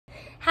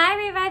Hi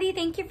everybody,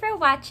 thank you for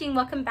watching.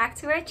 Welcome back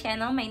to our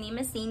channel. My name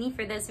is Nini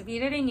for those of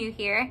you that are new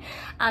here.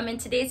 In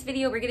today's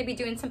video, we're going to be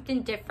doing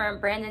something different.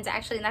 Brandon's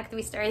actually not going to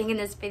be starting in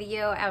this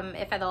video,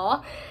 if at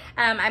all.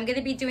 I'm going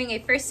to be doing a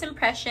first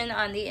impression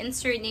on the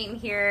Insert Name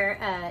Here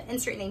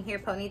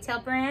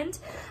Ponytail brand.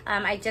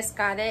 I just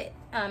got it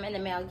in the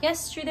mail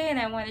yesterday and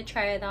I want to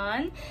try it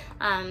on.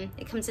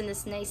 It comes in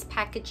this nice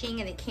packaging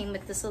and it came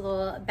with this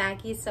little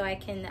baggie so I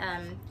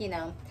can, you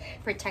know,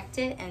 protect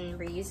it and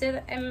reuse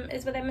it,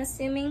 is what I'm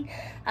assuming.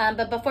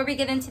 But before we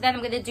get into that, I'm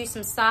going to do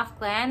some soft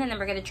glam and then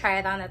we're going to try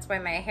it on. That's why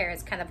my hair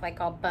is kind of like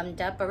all bummed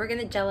up, but we're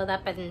going to gel it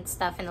up and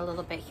stuff in a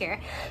little bit here.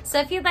 So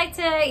if you'd like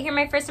to hear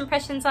my first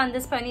impressions on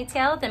this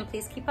ponytail, then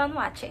please keep on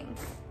watching.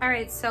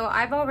 Alright, so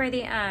I've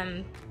already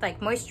like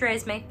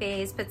moisturized my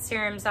face, put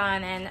serums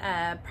on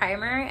and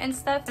primer and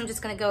stuff. I'm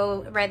just going to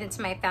go right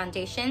into my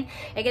foundation.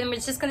 Again, we're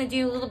just going to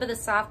do a little bit of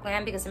soft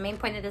glam because the main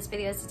point of this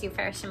video is to do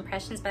first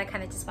impressions, but I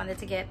kind of just wanted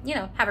to get, you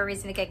know, have a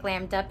reason to get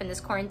glammed up in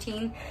this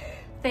quarantine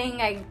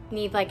thing. I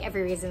need like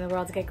every reason in the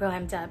world to get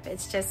glammed up.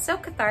 It's just so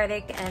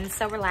cathartic and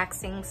so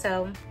relaxing.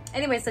 So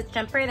anyways, let's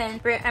jump right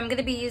in. I'm going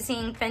to be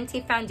using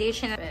Fenty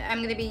foundation. I'm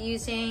going to be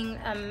using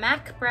a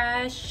MAC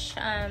brush,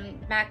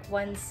 MAC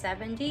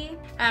 170.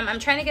 I'm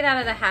trying to get out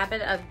of the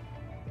habit of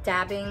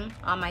dabbing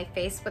on my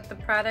face with the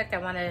product. I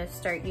want to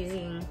start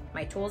using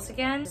my tools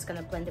again. I'm just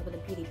going to blend it with a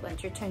beauty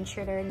blender to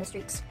ensure there are no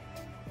streaks.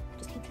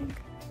 Just keep thinking.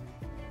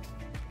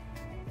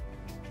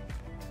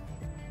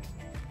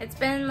 It's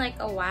been like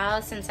a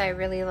while since I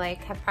really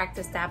like have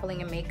practiced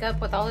dabbling in makeup.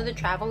 With all of the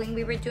traveling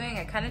we were doing,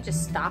 I kind of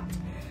just stopped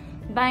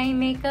buying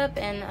makeup,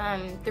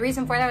 and the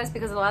reason for that was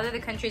because a lot of the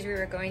countries we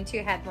were going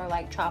to had more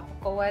like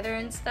tropical weather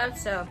and stuff,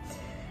 so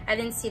I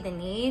didn't see the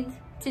need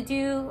to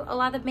do a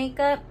lot of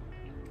makeup.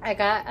 I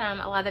got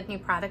a lot of new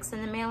products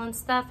in the mail and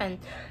stuff, and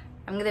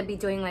I'm gonna be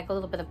doing like a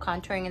little bit of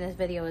contouring in this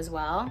video as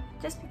well,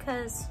 just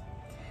because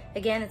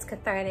again it's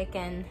cathartic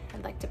and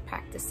I'd like to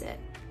practice it.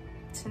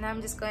 So now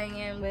I'm just going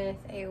in with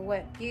a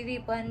wet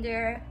beauty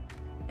blender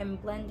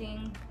and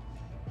blending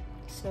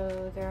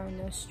so there are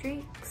no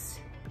streaks.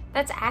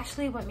 That's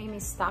actually what made me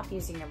stop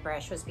using a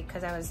brush, was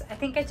because I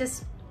think I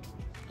just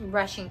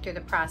rushing through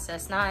the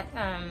process, not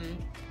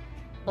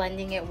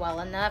blending it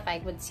well enough. I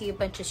would see a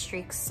bunch of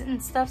streaks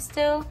and stuff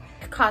still,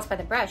 caused by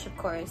the brush of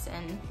course,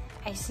 and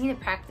I just need to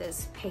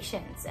practice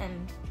patience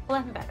and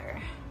blend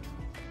better.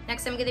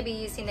 Next I'm going to be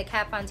using the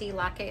Kat Von D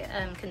Lock It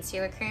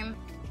Concealer Cream.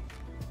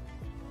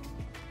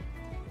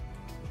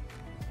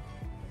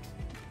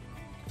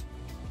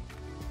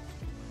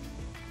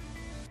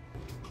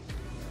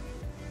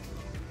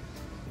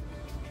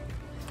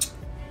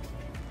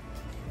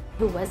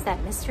 Who was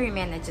that mystery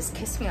man that just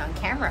kissed me on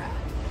camera?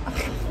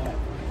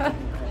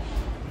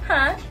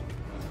 Huh?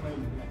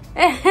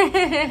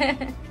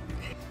 Now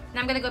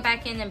I'm gonna go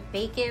back in and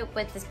bake it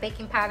with this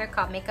baking powder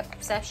called Makeup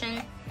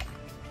Obsession.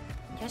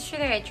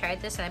 Yesterday I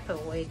tried this and I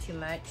put way too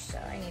much, so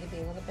I need to be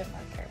a little bit more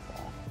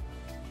careful.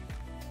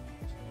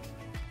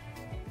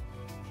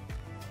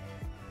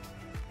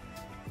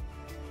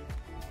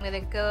 I'm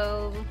gonna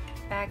go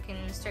back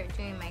and start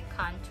doing my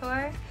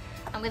contour.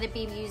 I'm going to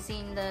be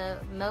using the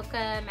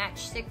Mocha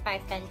Matchstick by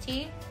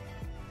Fenty.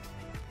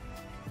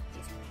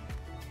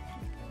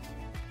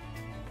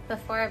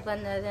 Before I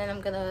blend that in, I'm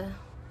going to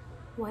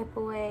wipe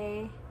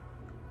away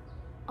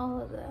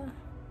all of the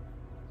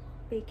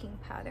baking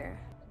powder.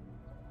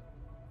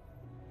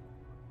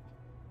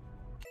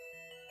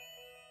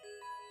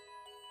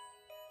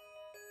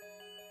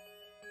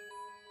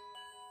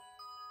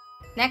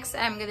 Next,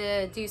 I'm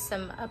going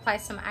to apply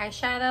some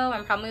eyeshadow.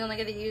 I'm probably only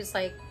going to use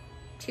like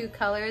 2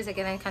 colors.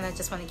 Again, I kind of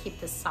just want to keep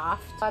this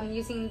soft. I'm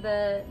using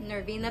the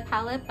Nervina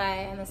palette by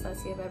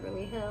Anastasia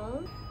Beverly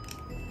Hills.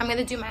 I'm going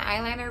to do my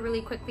eyeliner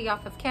really quickly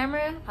off of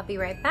camera. I'll be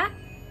right back.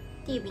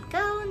 Here we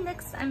go.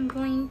 Next, I'm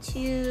going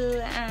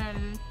to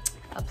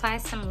apply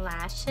some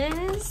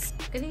lashes.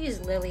 I'm going to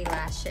use Lily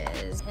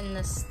lashes in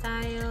the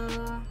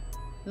style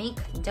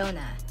Mink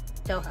Doha.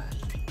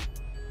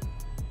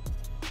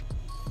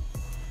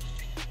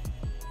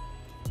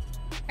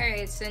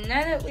 Alright, so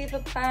now that we've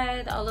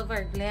applied all of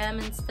our glam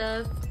and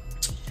stuff,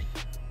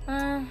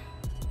 I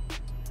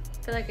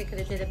feel like I could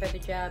have did a better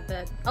job,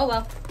 but oh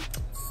well,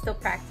 still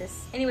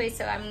practice. Anyway,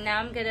 so I'm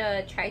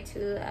gonna try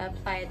to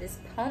apply this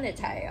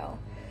ponytail.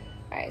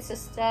 Alright, so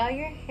style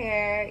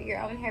your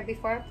own hair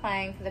before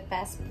applying for the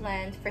best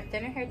blend. For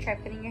thinner hair, try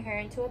putting your hair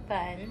into a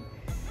bun.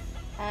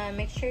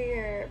 Make sure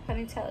your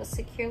ponytail is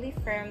securely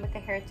firm with a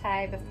hair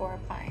tie before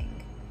applying.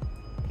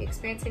 If you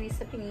experience any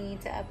slipping, you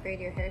need to upgrade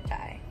your hair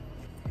tie.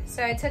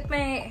 So I took my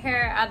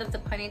hair out of the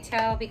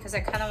ponytail because I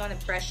kind of want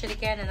to brush it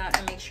again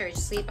and make sure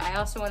it's sleep. I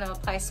also want to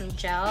apply some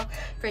gel.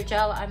 For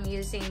gel, I'm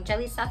using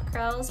Jelly Soft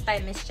Curls by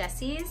Miss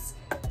Jessie's.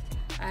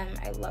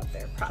 I love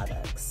their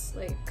products.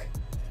 Like,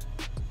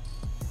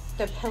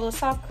 their Pillow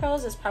Soft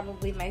Curls is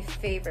probably my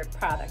favorite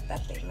product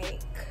that they make.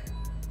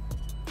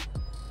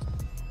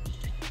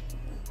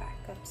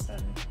 Back up some.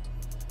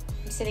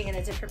 I'm sitting in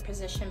a different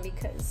position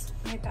because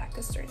my back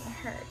is starting to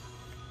hurt.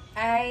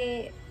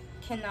 I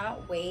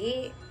cannot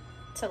wait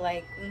to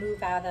like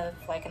move out of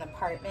like an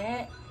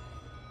apartment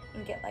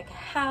and get like a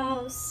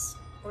house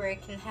where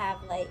it can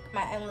have like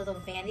my own little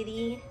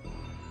vanity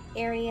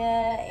area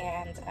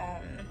and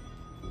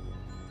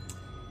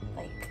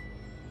like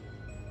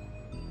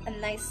a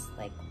nice,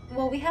 like,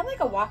 well, we have like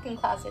a walk-in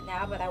closet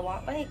now, but I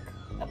want like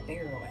a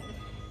bigger one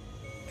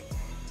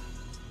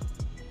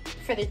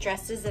for the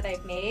dresses that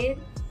I've made,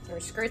 or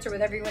skirts, or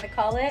whatever you want to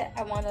call it.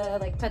 I want to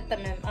like put them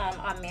in,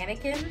 on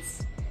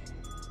mannequins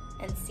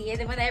and see it.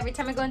 And every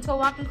time I go into a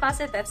walk-in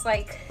closet, that's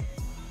like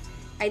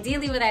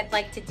ideally what I'd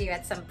like to do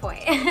at some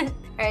point. All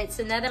right,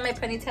 so now that my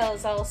ponytail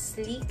is all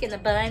sleek in a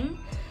bun,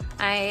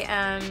 I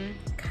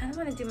kind of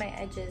want to do my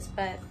edges,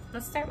 but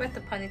let's start with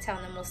the ponytail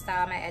and then we'll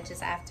style my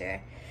edges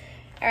after.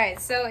 All right,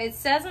 so it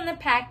says on the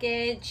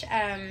package,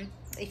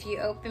 if you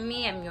open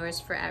me, I'm yours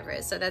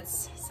forever. So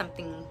that's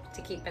something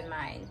to keep in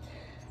mind.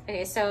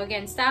 Okay, so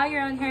again, style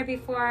your own hair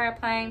before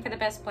applying for the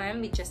best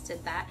blend. We just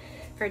did that.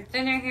 For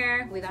thinner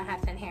hair, we don't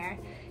have thin hair.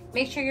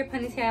 Make sure your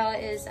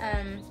ponytail is,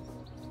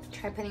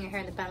 try putting your hair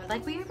in the bun.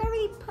 Like, we've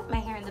already put my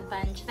hair in the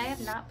bun. Should I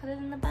have not put it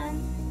in the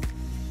bun?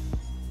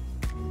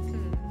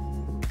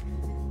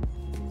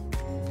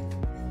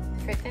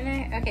 For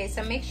thinner, okay,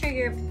 so make sure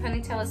your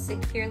ponytail is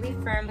securely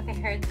firm with a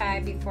hair tie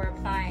before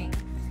applying.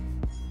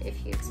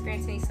 If you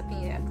experience any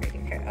slipping, you need to upgrade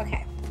your hair.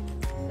 Okay,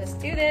 let's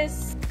do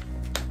this.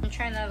 I'm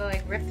trying not to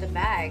like rip the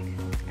bag.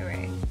 All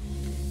right,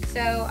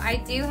 so I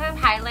do have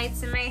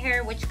highlights in my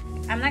hair, which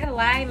I'm not gonna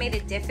lie, made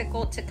it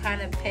difficult to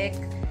kind of pick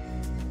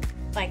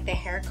like the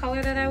hair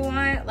color that I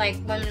want. Like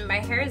when my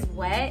hair is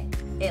wet,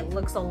 it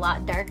looks a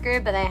lot darker,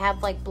 but I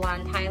have like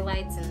blonde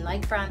highlights and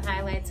light brown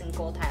highlights and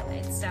gold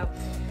highlights. So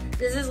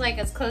this is like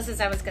as close as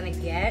I was gonna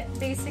get,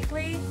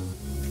 basically.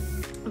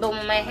 But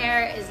when my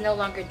hair is no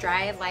longer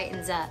dry, it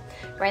lightens up.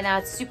 Right now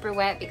it's super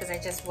wet because I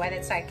just wet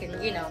it so I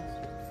can, you know,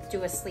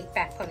 do a sleek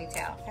back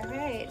ponytail. All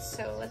right,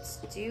 so let's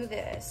do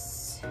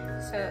this.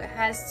 So it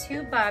has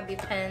 2 bobby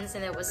pins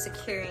and it was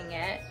securing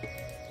it.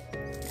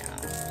 Now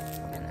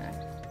I'm gonna,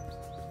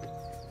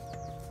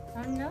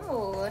 oh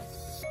no.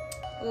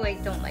 Oh, I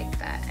don't like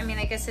that. I mean,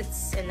 I guess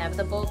it's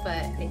inevitable,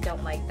 but I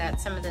don't like that.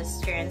 Some of the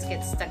strands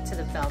get stuck to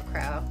the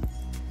Velcro.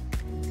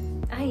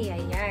 Ay,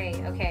 ay,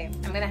 ay. Okay,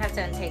 I'm gonna have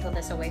to untangle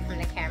this away from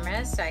the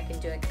camera so I can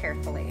do it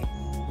carefully.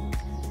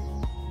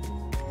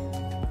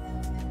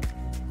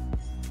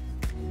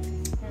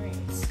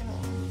 Alright, so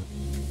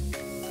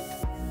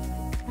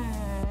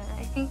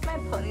I think my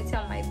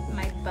ponytail,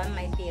 my bun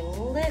might be a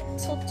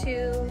little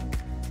too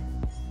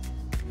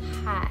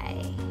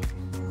high.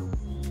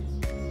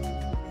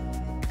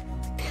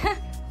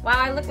 Wow,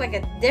 I look like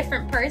a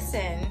different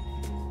person.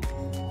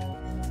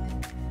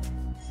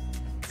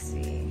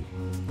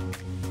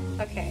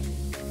 Okay,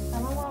 I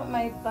don't want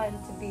my bun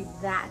to be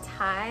that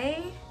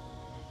high.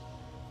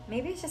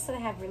 Maybe it's just that I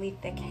have really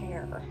thick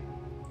hair.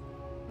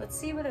 Let's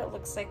see what it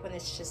looks like when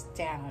it's just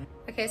down.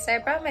 Okay, so I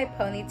brought my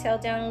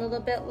ponytail down a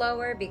little bit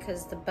lower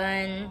because the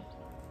bun,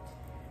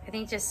 I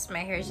think just my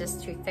hair is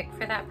just too thick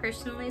for that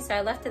personally. So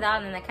I left it out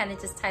and then I kind of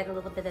just tied a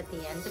little bit at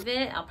the end of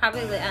it. I'll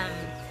probably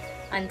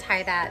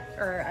untie that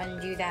or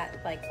undo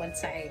that like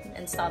once I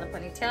install the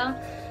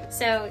ponytail.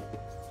 So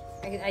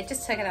I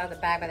just took it out of the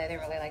bag, but I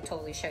didn't really like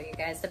totally show you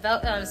guys. So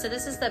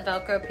this is the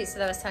Velcro piece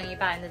that I was telling you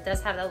about, and it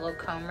does have that little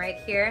comb right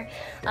here.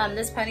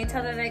 This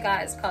ponytail that I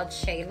got is called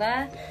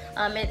Shayla.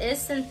 It is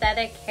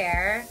synthetic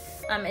hair.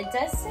 It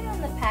does say on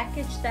the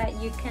package that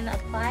you can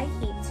apply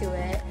heat to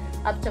it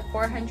up to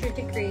 400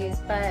 degrees,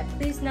 but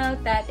please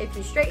note that if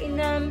you straighten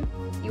them,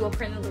 you will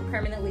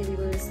permanently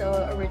lose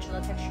the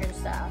original texture and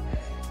style.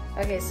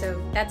 Okay, so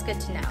that's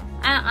good to know.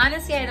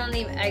 Honestly,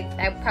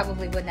 I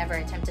probably would never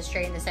attempt to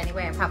straighten this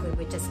anyway. I probably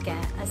would just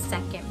get a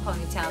second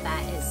ponytail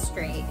that is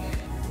straight.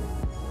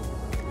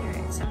 All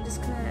right, so I'm just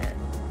gonna,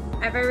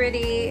 I've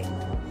already,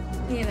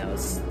 you know,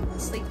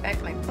 sleeked back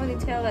my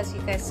ponytail as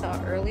you guys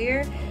saw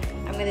earlier.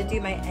 I'm gonna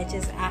do my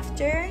edges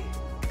after.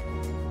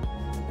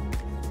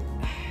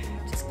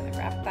 I'm just gonna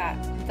wrap that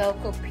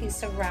Velcro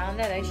piece around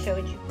that I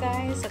showed you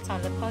guys that's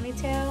on the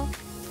ponytail.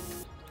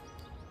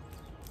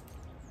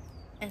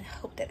 And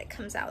hope that it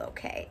comes out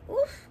okay.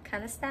 Oof,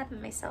 kind of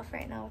stabbing myself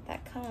right now with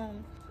that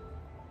comb.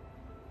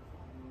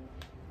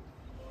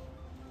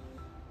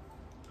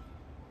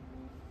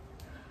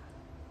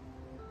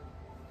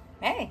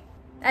 Hey,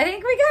 I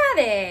think we got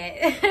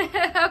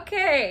it.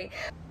 Okay.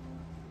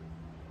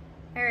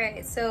 All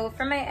right, so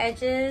for my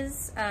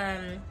edges,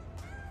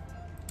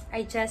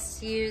 I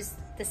just used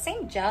the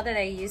same gel that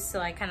I used to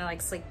like kind of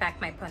like sleek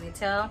back my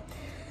ponytail.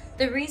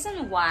 The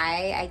reason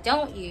why I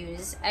don't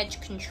use edge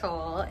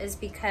control is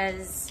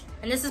because,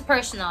 and this is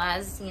personal,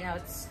 as you know,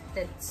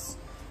 it's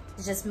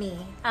just me.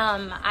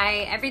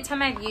 Every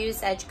time I've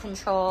used edge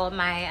control,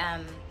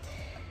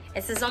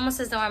 it's almost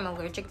as though I'm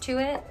allergic to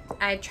it.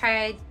 I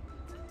tried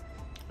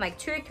like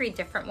 2 or 3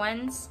 different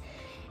ones,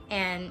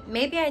 and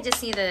maybe I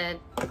just need to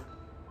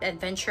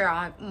adventure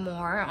on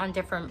more on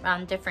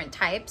different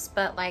types.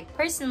 But like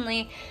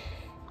personally,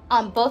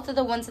 on both of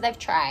the ones that I've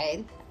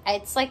tried,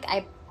 it's like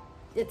I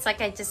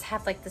just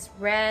have like this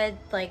red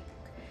like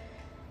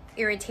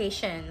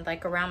irritation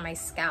like around my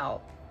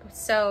scalp.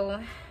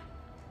 So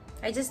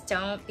I just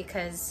don't,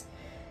 because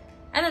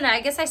I don't know,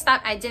 I guess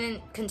I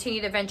didn't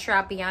continue to venture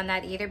out beyond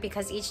that either,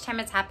 because each time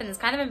it's happened, it's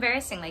kind of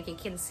embarrassing. Like, you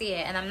can see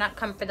it, and I'm not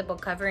comfortable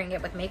covering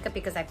it with makeup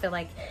because I feel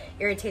like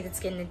irritated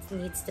skin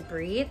needs to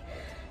breathe.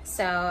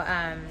 So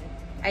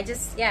I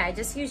just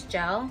use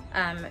gel.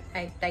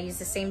 I use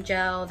the same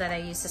gel that I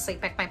used to slick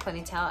back my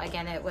ponytail.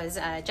 Again, it was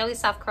Jelly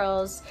Soft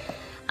Curls,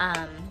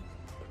 and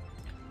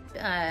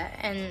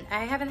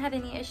I haven't had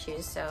any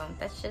issues. So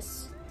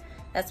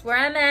that's where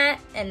I'm at,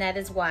 and that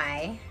is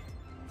why.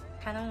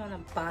 Kind of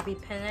want to bobby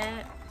pin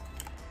it,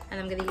 and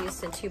I'm gonna use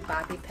the 2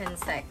 bobby pins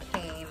that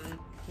came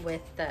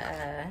with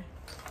the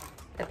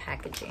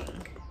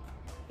packaging.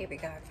 Here we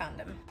go, I found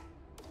them.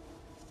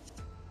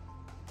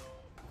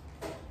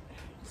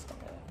 Just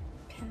gonna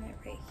pin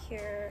it right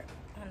here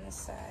on the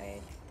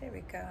side. There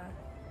we go.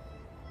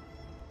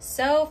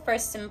 So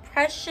first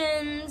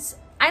impressions,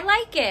 I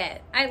like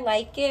it. I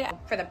like it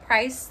for the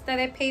price that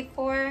I paid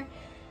for.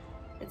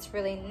 It's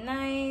really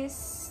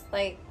nice.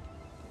 Like,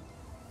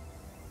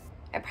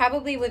 I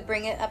probably would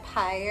bring it up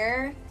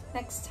higher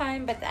next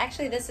time, but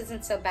actually this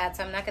isn't so bad,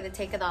 so I'm not going to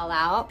take it all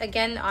out.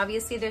 Again,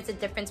 obviously there's a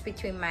difference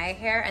between my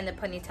hair and the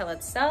ponytail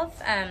itself.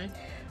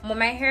 When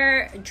my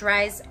hair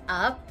dries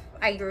up,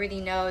 I already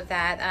know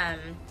that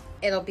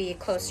it'll be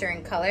closer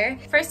in color.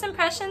 First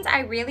impressions,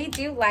 I really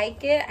do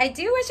like it. I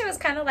do wish it was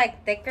kind of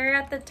like thicker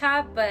at the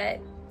top, but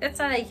it's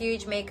not a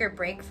huge make or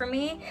break for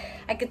me.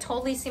 I could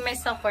totally see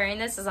myself wearing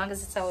this as long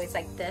as it's always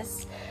like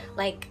this.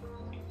 Like,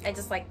 I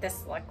just like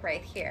this look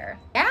right here.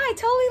 Yeah, I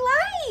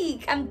totally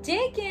like. I'm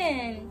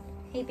digging.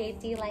 Hey babe,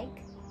 do you like?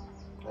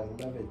 I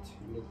love it.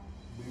 You look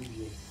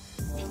bougie.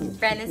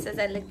 Brandon says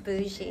I look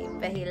bougie,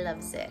 but he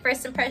loves it.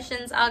 First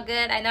impressions, all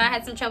good. I know I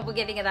had some trouble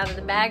getting it out of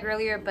the bag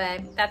earlier,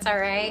 but that's all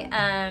right.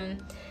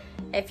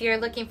 If you're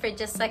looking for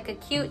just like a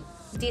cute,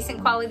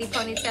 decent quality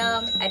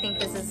ponytail, I think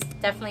this is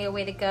definitely a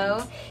way to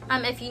go.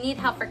 If you need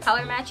help for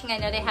color matching, I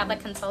know they have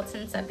like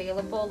consultants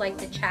available like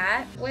to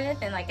chat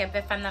with, and like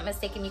if I'm not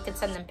mistaken, you could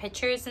send them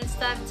pictures and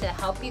stuff to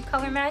help you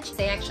color match.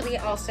 They actually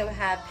also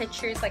have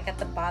pictures like at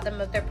the bottom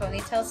of their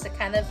ponytails to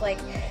kind of like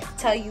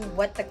tell you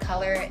what the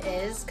color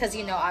is, because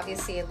you know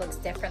obviously it looks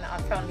different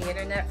from the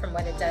internet from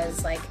what it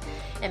does like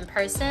in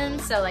person.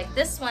 So like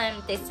this one,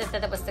 they said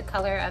that it was the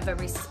color of a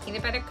Reese's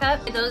peanut butter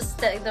cup.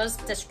 Those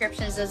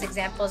descriptions, those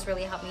examples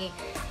really helped me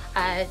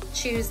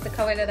choose the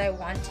color that I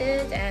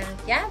wanted, and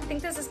yeah, I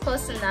think this is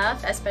close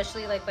enough,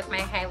 especially like with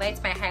my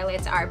highlights. My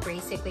highlights are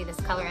basically this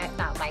color, if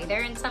not lighter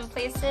in some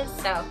places,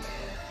 so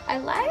I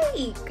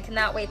like. I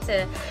cannot wait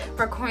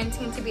for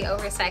quarantine to be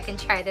over so I can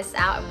try this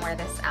out and wear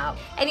this out.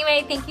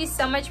 Anyway, thank you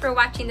so much for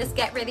watching this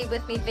get ready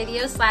with me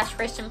video /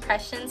 first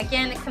impressions.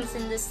 Again, it comes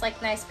in this like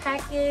nice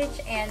package,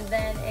 and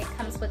then it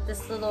comes with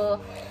this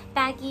little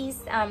baggies,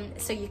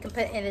 so you can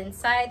put it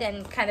inside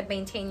and kind of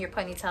maintain your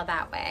ponytail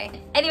that way.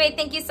 Anyway,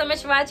 thank you so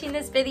much for watching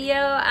this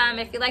video.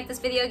 If you like this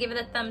video, give it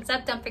a thumbs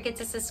up. Don't forget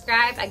to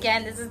subscribe.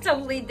 Again, this is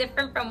totally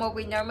different from what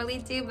we normally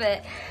do,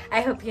 but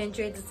I hope you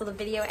enjoyed this little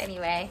video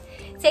anyway.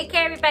 Take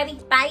care, everybody.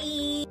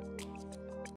 Bye.